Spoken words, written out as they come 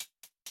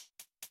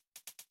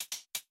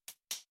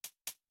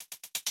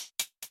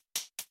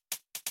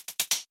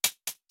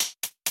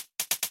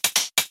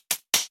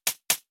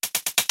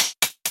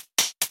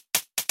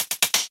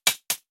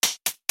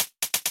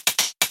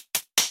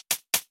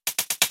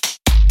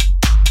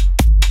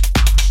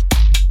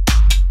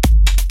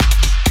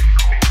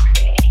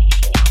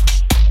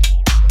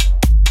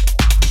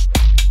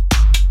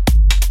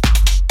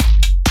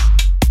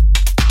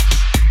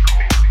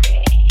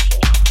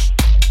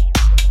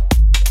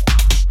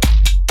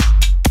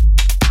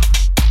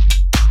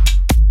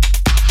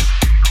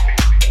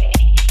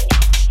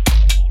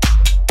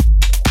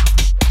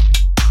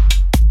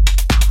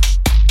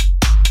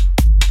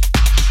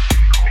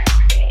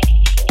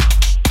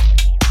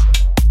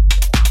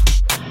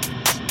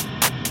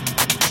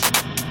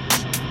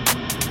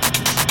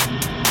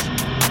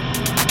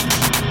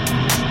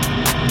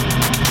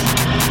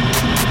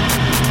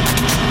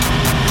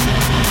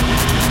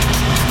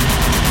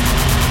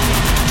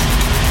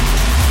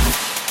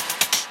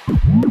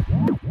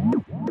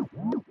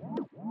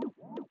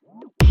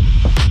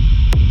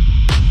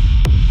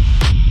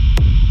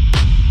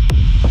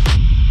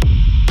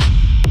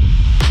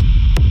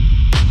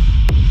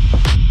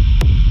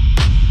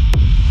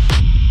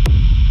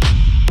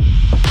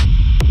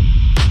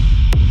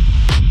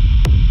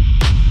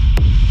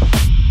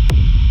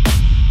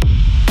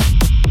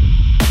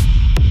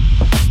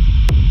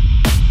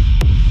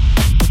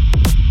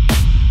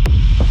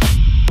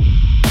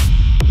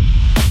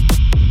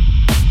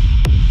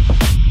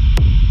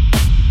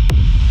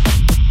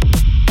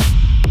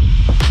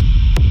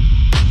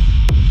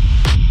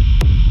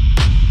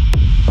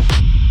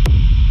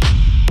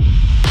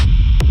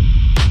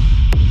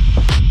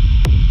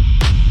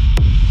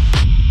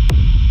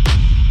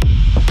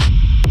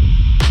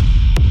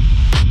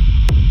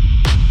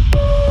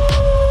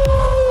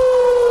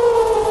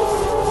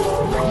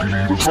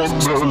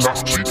Sonne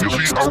lacht, seht ihr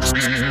sie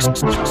aufgehen. Sie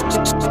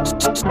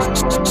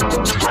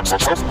sagt,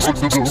 was ab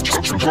heute wird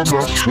ganz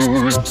besonders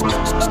schön.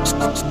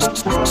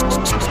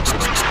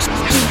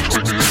 So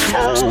spring ich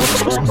auf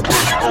und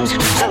brech aus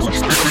dem Haus. Ich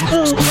bin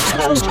hoch und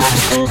raus,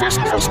 ganz oben auf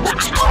meinem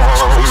allerschönsten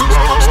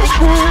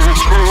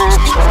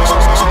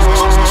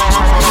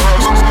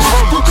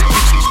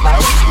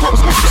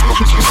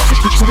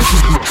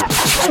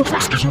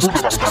diesen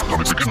wunderbaren Tag,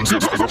 damit beginnen wir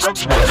mit einer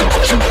ganz neuen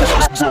Generation von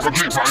Hamburgern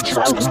Leben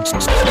einzuhauchen. Und ich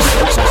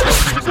wollte mal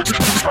echt mit wirklich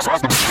gute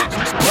Parade bestellen.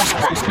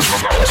 Großpreis bis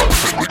man nachmittag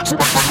bestellt,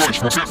 wobei mein neues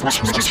Modell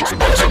kosten muss es sein,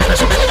 weil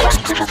diese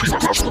Lichtpreisfächer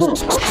Fieberglas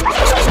hoch.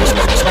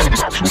 Als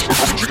spannenden Abschluss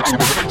verkommen sich alle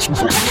meine Ängsten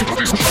vor und hinter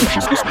diesem Fuß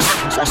und Klavinetten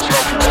und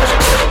Konzert.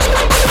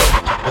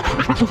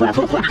 Ich bin zu voller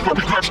Vorfreude, ich glaub,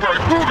 ich bleib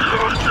schneiden.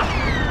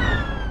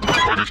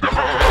 Weil ich der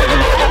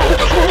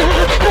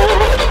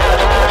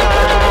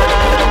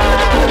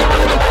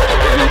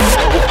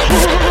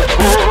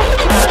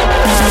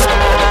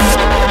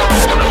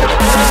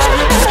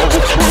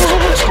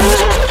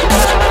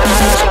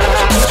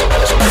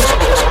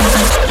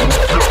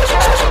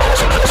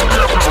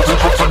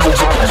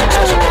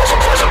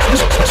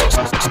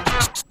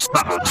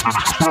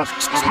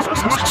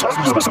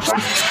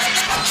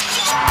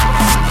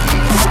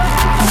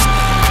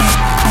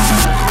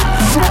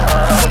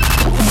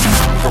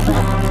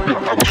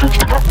aber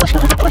schönste Tag muss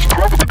noch mit der großen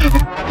Parade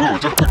beginnen.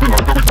 Leute, tut mir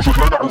leid, aber ich muss euch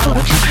leider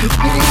aufhören zu gehen.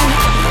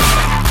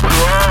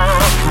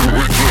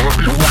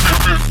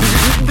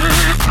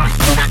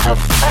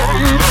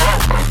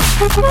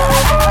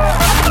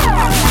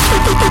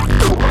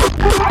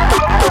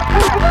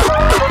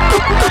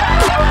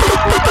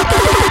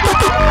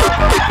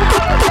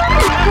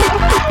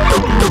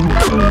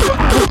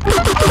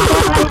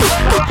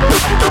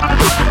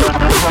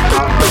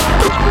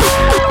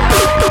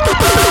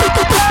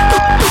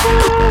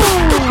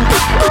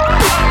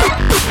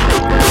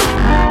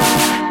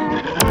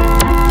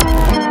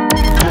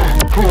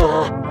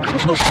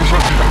 Ich muss zu sein.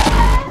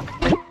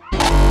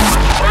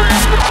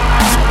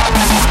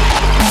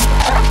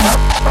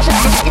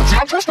 Sie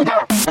haben Fuß da.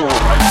 Oh,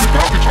 ich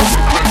darf nicht auf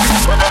den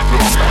Kleinen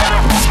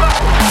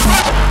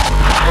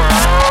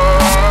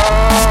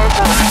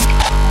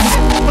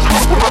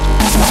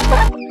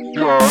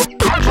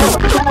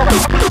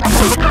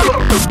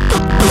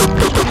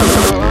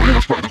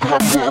beide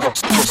Graben, aber das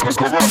ist kein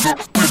Karate.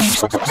 Das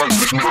ist doch weiß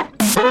nicht mehr.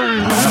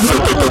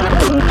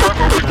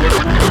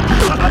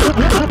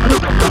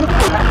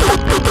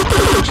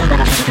 Super,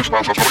 dass es so viel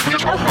Spaß hat, aber ich will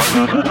jetzt auch rein.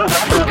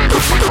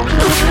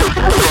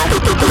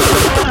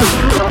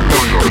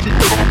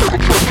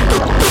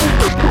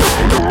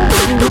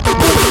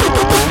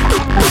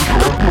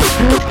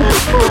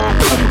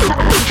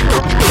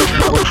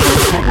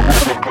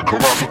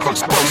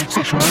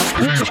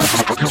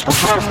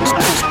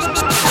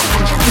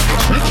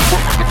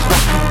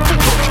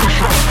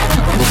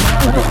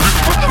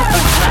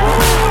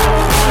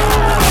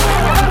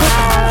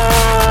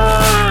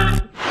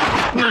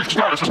 Nichts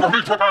da, es ist noch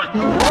nicht vorbei.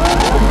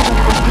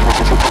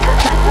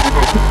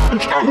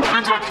 Ich habe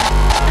hinsetzt.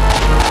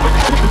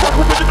 Ich bin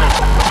runtergegangen.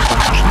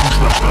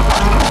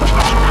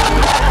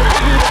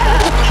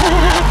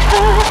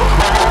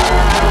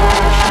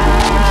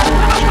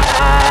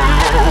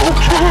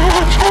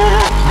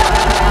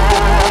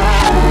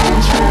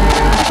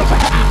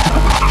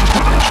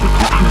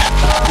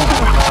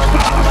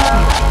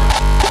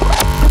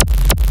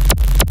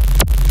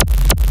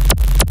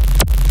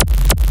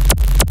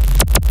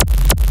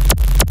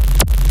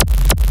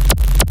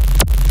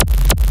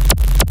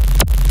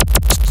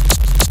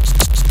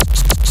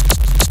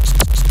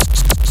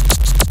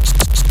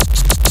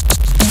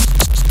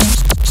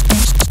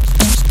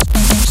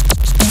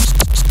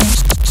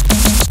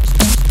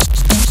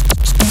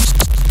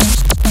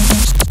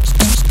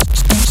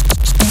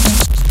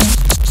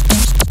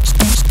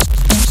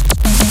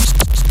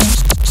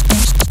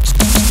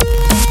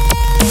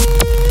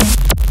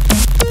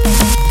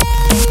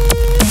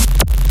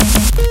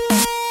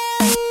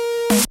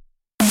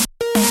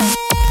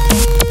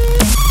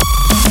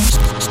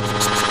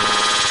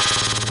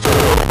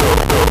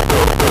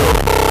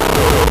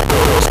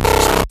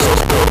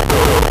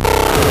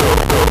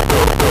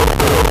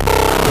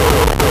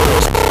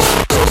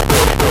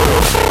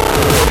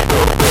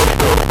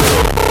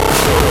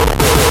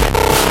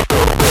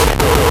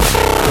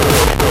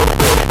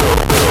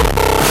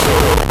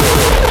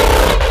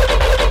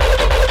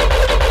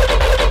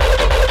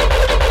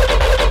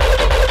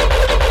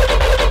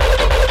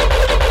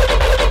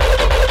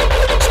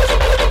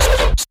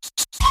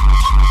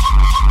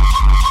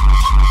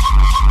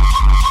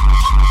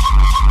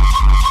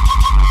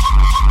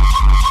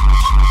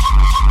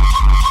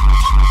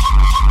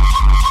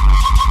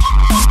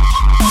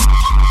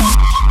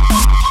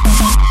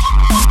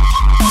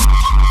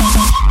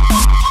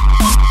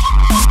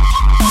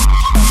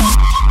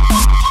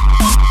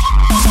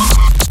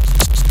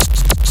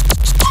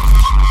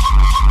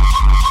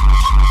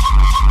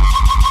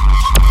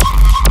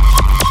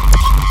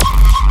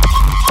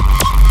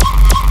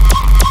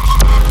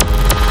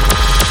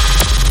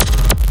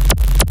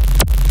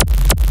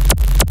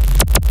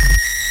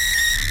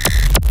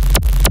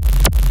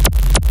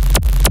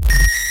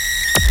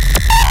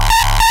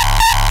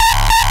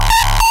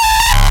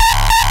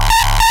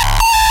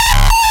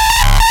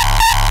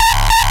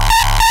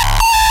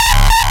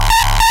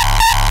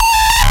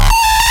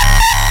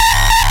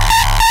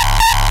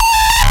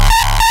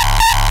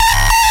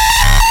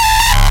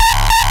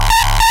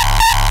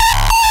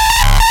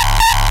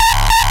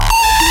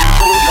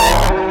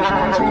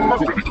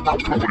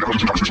 Dann wurde er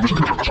sich ganz wissen,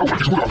 dass er das auch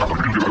nicht so gemacht hat.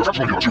 Dann ging er ganz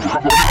neu, dass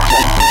er